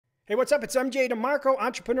Hey, what's up? It's MJ DeMarco,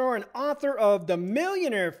 entrepreneur and author of the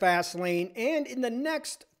Millionaire Fastlane. And in the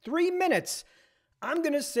next 3 minutes, I'm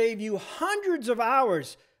going to save you hundreds of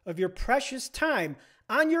hours of your precious time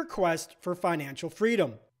on your quest for financial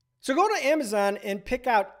freedom. So go to Amazon and pick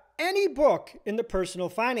out any book in the personal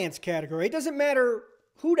finance category. It doesn't matter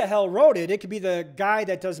who the hell wrote it. It could be the guy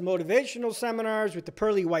that does motivational seminars with the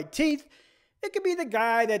pearly white teeth. It could be the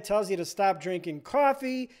guy that tells you to stop drinking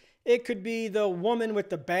coffee. It could be the woman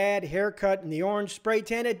with the bad haircut and the orange spray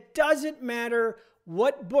tan. It doesn't matter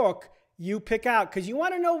what book you pick out, because you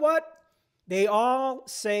want to know what? They all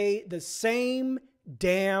say the same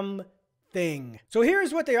damn thing. So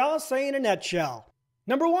here's what they all say in a nutshell.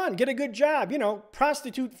 Number one, get a good job.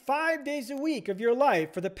 Prostitute 5 days a week of your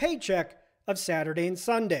life for the paycheck of Saturday and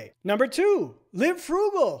Sunday. Number two, live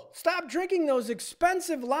frugal. Stop drinking those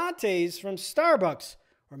expensive lattes from Starbucks.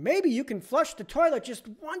 Or maybe you can flush the toilet just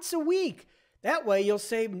once a week. That way you'll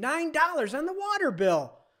save $9 on the water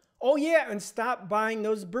bill. Oh yeah, and stop buying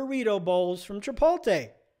those burrito bowls from Chipotle.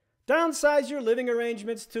 Downsize your living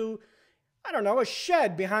arrangements to, a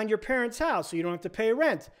shed behind your parents' house so you don't have to pay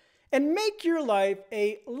rent. And make your life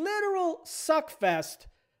a literal suckfest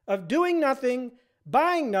of doing nothing,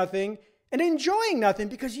 buying nothing, and enjoying nothing,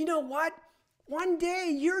 because you know what? One day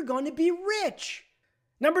you're going to be rich.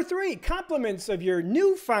 Number three, compliments of your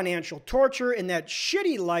new financial torture and that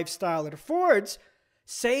shitty lifestyle it affords.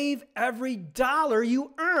 Save every dollar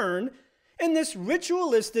you earn in this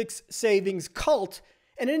ritualistic savings cult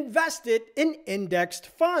and invest it in indexed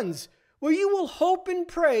funds, where you will hope and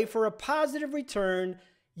pray for a positive return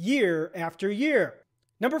year after year.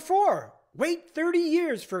 Number four, wait 30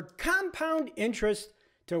 years for compound interest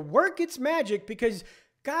to work its magic, because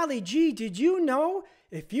golly gee, did you know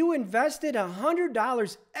if you invested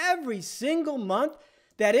 $100 every single month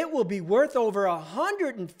that it will be worth over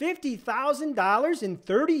 $150,000 in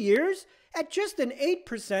 30 years at just an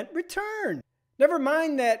 8% return? Never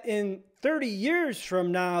mind that in 30 years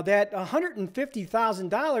from now, that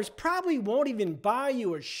 $150,000 probably won't even buy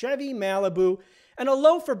you a Chevy Malibu, and a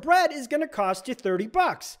loaf of bread is going to cost you 30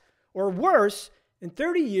 bucks. Or worse, in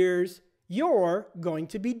 30 years, you're going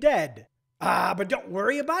to be dead. But don't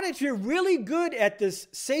worry about it. If you're really good at this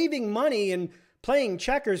saving money and playing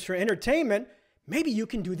checkers for entertainment, maybe you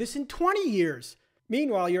can do this in 20 years.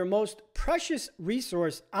 Meanwhile, your most precious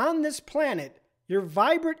resource on this planet, your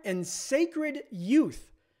vibrant and sacred youth,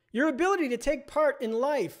 your ability to take part in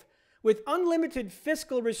life with unlimited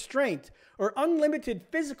fiscal restraint or unlimited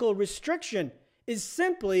physical restriction, is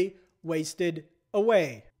simply wasted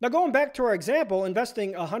away. Now, going back to our example,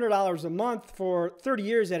 investing $100 a month for 30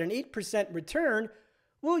 years at an 8% return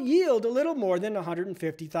will yield a little more than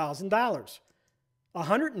 $150,000.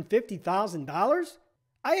 $150,000?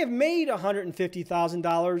 I have made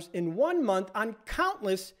 $150,000 in 1 month on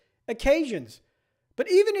countless occasions.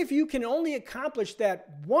 But even if you can only accomplish that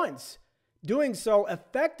once, doing so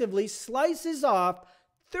effectively slices off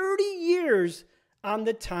 30 years on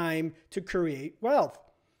the time to create wealth.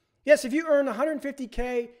 Yes, if you earn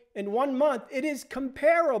 $150K in 1 month, it is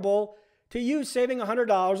comparable to you saving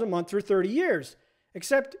 $100 a month for 30 years.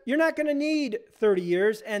 Except you're not going to need 30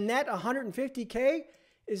 years, and that $150K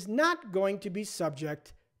is not going to be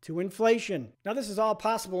subject to inflation. Now, this is all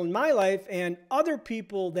possible in my life and other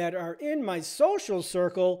people that are in my social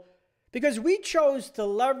circle because we chose to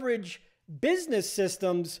leverage business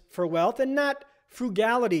systems for wealth and not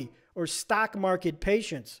frugality or stock market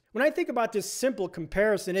patience. When I think about this simple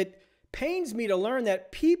comparison, it pains me to learn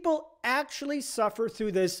that people actually suffer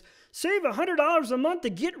through this save $100 a month to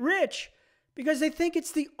get rich because they think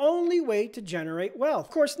it's the only way to generate wealth.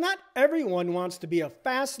 Of course, not everyone wants to be a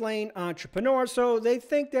Fastlane entrepreneur, so they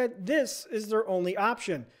think that this is their only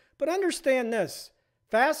option. But understand this,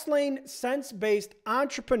 Fastlane sense-based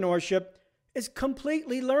entrepreneurship is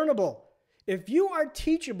completely learnable. If you are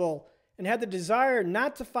teachable and have the desire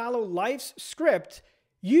not to follow life's script,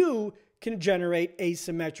 you can generate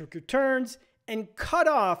asymmetric returns and cut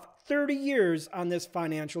off 30 years on this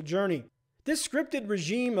financial journey. This scripted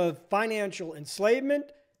regime of financial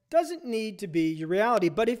enslavement doesn't need to be your reality.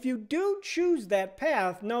 But if you do choose that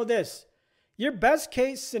path, know this: your best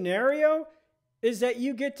case scenario is that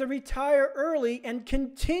you get to retire early and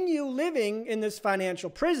continue living in this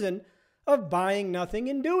financial prison of buying nothing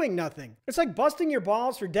and doing nothing. It's like busting your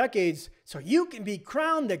balls for decades so you can be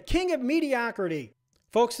crowned the king of mediocrity.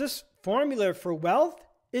 Folks, this formula for wealth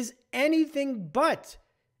is anything but.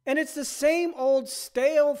 And it's the same old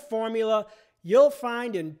stale formula you'll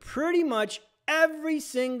find in pretty much every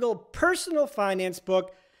single personal finance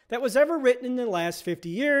book that was ever written in the last 50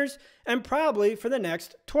 years and probably for the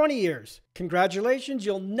next 20 years. Congratulations,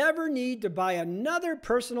 you'll never need to buy another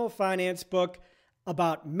personal finance book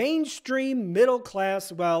about mainstream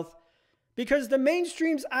middle-class wealth because the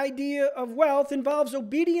mainstream's idea of wealth involves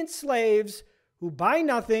obedient slaves who buy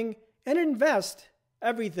nothing and invest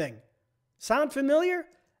everything. Sound familiar?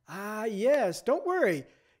 Ah, yes, don't worry.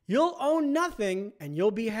 You'll own nothing and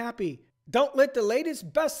you'll be happy. Don't let the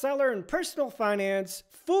latest bestseller in personal finance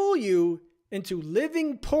fool you into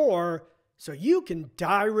living poor so you can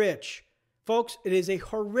die rich. Folks, it is a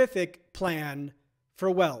horrific plan for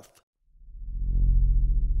wealth.